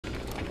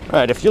All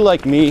right, if you're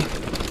like me,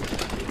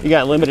 you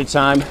got limited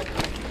time,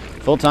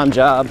 full-time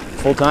job,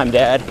 full-time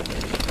dad,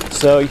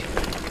 so you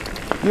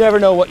never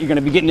know what you're going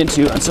to be getting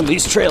into on some of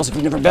these trails if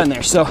you've never been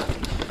there. So,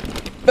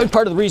 a big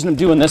part of the reason I'm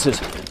doing this is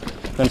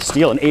I'm going to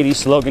steal an 80s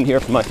slogan here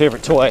from my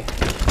favorite toy,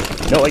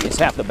 knowing is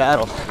half the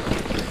battle.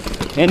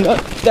 And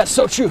that's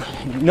so true.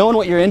 Knowing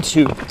what you're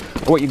into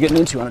or what you're getting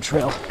into on a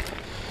trail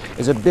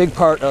is a big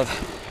part of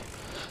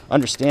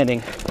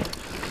understanding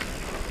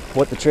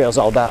what the trail's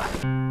all about.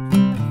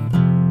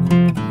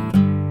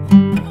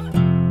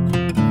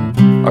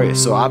 Okay,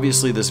 so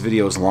obviously this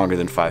video is longer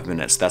than 5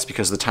 minutes. That's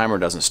because the timer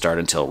doesn't start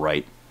until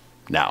right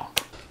now.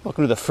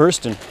 Welcome to the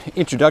first and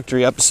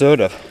introductory episode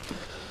of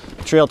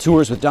Trail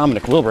Tours with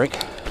Dominic Wilbrink.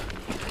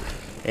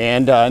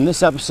 And in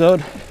this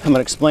episode, I'm going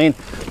to explain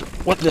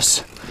what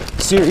this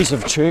series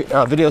of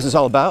videos is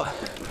all about.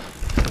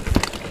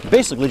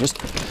 Basically just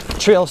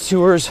trail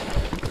tours,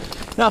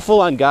 not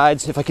full-on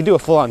guides. If I can do a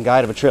full-on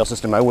guide of a trail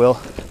system, I will.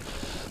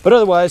 But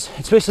otherwise,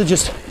 it's basically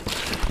just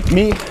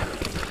me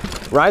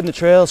riding the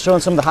trails, showing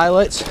some of the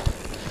highlights,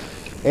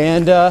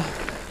 and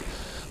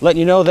letting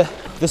you know that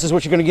this is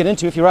what you're going to get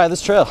into if you ride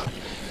this trail.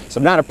 So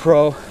I'm not a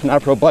pro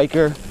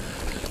biker,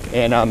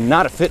 and I'm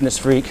not a fitness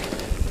freak.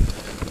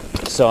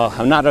 So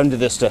I'm not into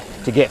this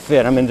to get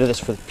fit. I'm into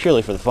this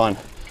purely for the fun.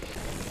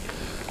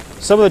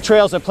 Some of the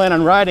trails I plan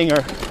on riding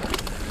are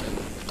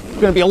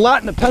going to be a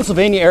lot in the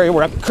Pennsylvania area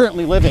where I'm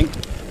currently living,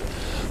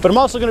 but I'm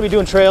also going to be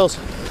doing trails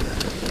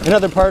in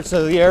other parts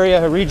of the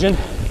area, region.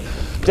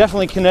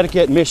 Definitely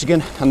Connecticut and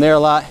Michigan. I'm there a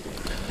lot.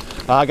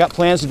 I got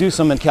plans to do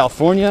some in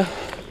California,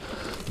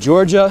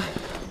 Georgia,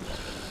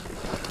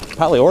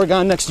 probably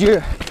Oregon next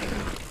year.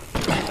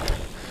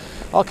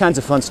 All kinds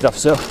of fun stuff.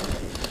 So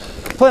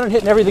I plan on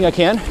hitting everything I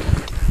can,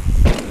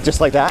 just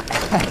like that.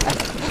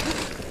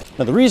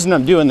 Now the reason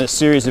I'm doing this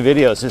series of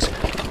videos is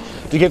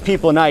to give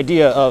people an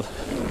idea of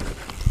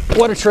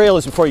what a trail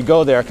is before you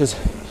go there, because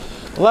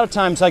a lot of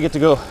times I have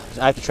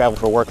to travel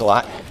for work a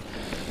lot,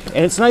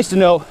 and it's nice to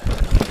know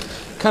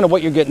kind of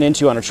what you're getting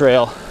into on a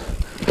trail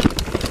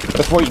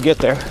before you get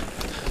there.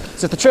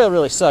 So if the trail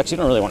really sucks, you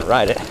don't really want to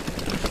ride it.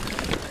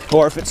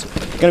 Or if it's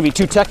going to be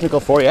too technical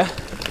for you,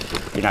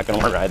 you're not going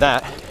to want to ride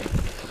that.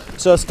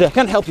 So it's to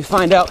kind of help you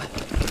find out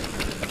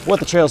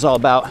what the trail's all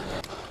about.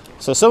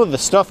 So some of the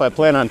stuff I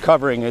plan on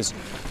covering is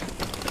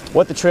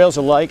what the trails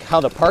are like,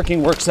 how the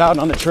parking works out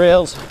on the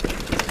trails,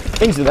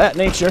 things of that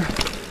nature,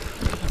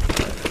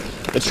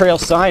 the trail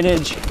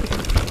signage,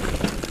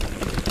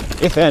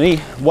 if any,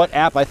 what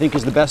app I think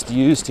is the best to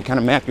use to kind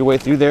of map your way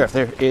through there,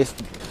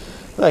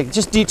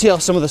 just detail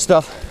some of the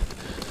stuff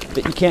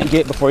that you can't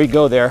get before you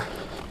go there,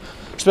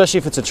 especially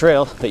if it's a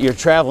trail that you're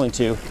traveling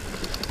to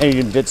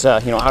and it's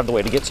out of the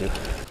way to get to.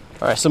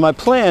 All right, so my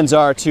plans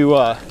are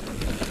to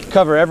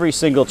cover every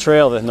single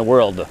trail in the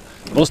world, the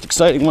most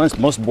exciting ones,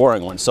 most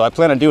boring ones. So I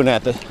plan on doing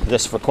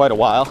this for quite a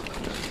while.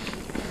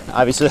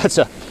 Obviously that's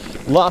a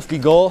lofty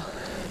goal,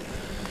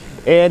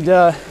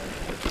 and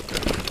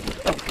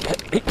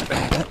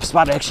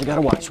spot I actually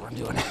gotta watch what I'm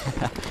doing.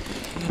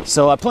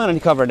 So I plan on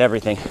covering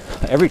everything,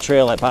 every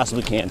trail I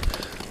possibly can,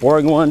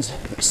 boring ones,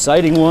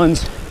 exciting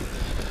ones,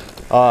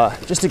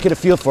 just to get a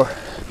feel for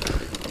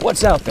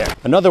what's out there.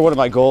 Another one of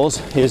my goals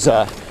is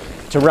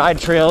to ride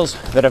trails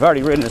that I've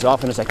already ridden as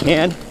often as I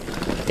can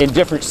in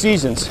different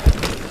seasons,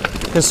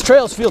 because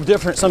trails feel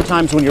different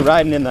sometimes when you're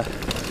riding in the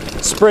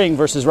spring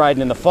versus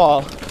riding in the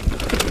fall,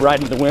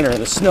 riding in the winter in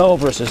the snow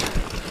versus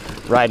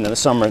riding in the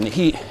summer in the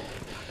heat.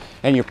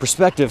 And your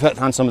perspective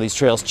on some of these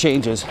trails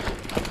changes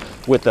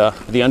with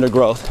the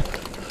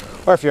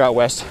undergrowth. Or if you're out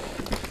west,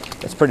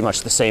 it's pretty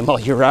much the same all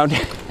year round.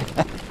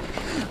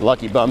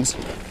 Lucky bums.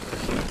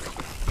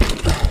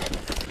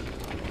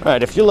 All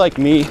right, if you're like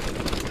me,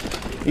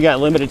 you got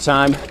limited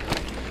time,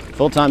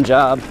 full-time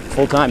job,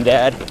 full-time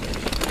dad,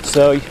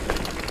 so you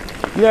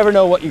never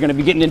know what you're going to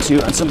be getting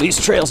into on some of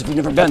these trails if you've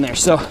never been there.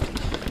 So a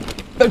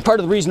big part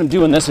of the reason I'm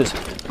doing this is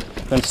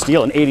I'm going to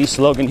steal an 80s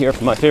slogan here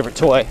from my favorite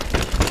toy,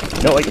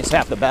 knowing is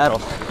half the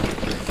battle.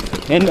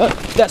 And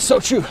that's so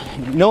true.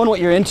 Knowing what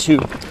you're into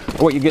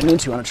or what you're getting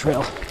into on a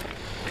trail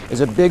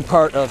is a big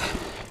part of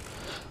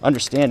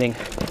understanding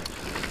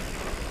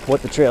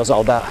what the trail's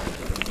all about.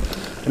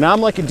 And now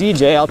I'm like a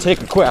DJ, I'll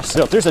take requests.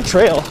 So if there's a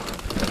trail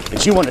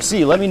that you want to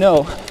see, let me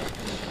know,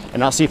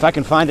 and I'll see if I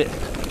can find it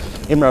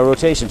in my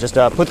rotation. Just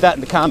put that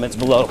in the comments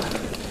below,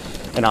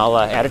 and I'll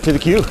add it to the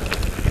queue.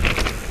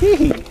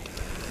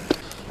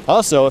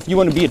 Also, if you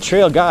want to be a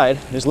trail guide,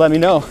 just let me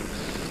know.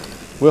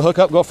 We'll hook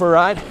up, go for a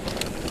ride.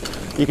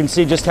 You can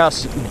see just how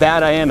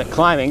bad I am at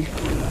climbing,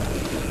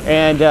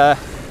 and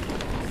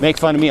make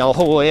fun of me all the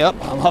whole way up.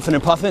 I'm huffing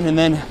and puffing, and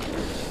then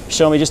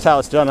show me just how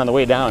it's done on the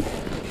way down.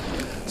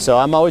 So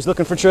I'm always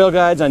looking for trail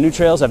guides on new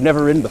trails I've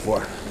never ridden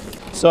before.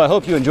 So I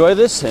hope you enjoy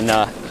this and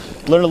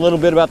learn a little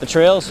bit about the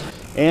trails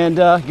and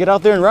get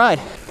out there and ride.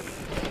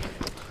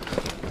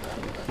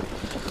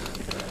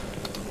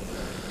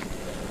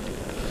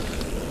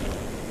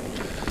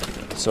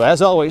 So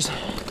as always,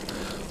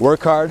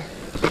 work hard,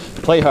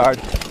 play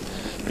hard,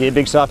 be a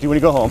big softy when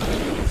you go home.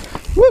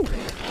 Woo!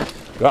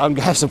 Go out and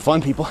have some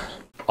fun, people.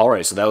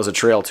 Alright, so that was a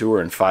trail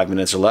tour in 5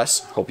 minutes or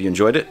less. Hope you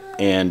enjoyed it,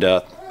 and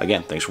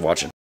again, thanks for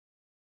watching.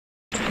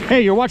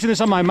 Hey, you're watching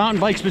this on my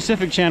mountain bike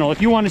specific channel. If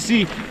you want to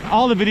see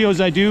all the videos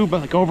I do,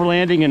 but like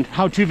overlanding and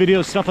how-to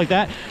videos, stuff like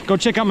that, go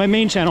check out my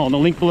main channel in the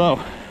link below.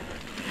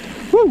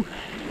 Woo!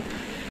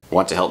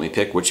 Want to help me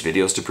pick which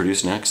videos to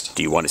produce next?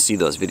 Do you want to see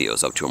those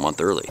videos up to a month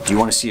early? Do you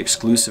want to see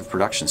exclusive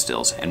production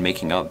stills and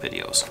making of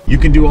videos? You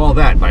can do all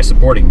that by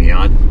supporting me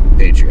on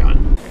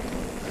Patreon.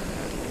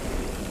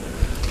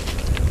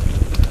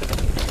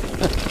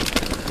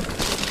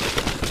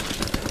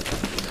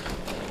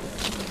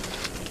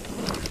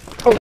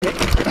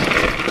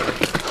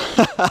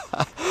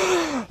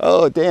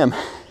 Oh, damn.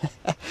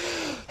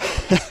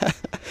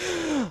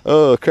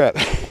 Oh, crap.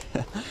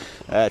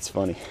 That's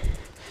funny.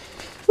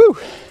 Woo.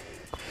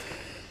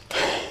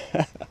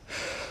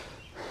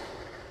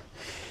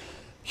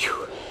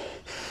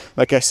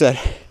 Like I said,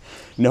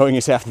 knowing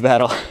is half the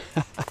battle.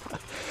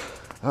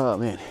 Oh,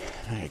 man.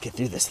 I gotta get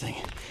through this thing.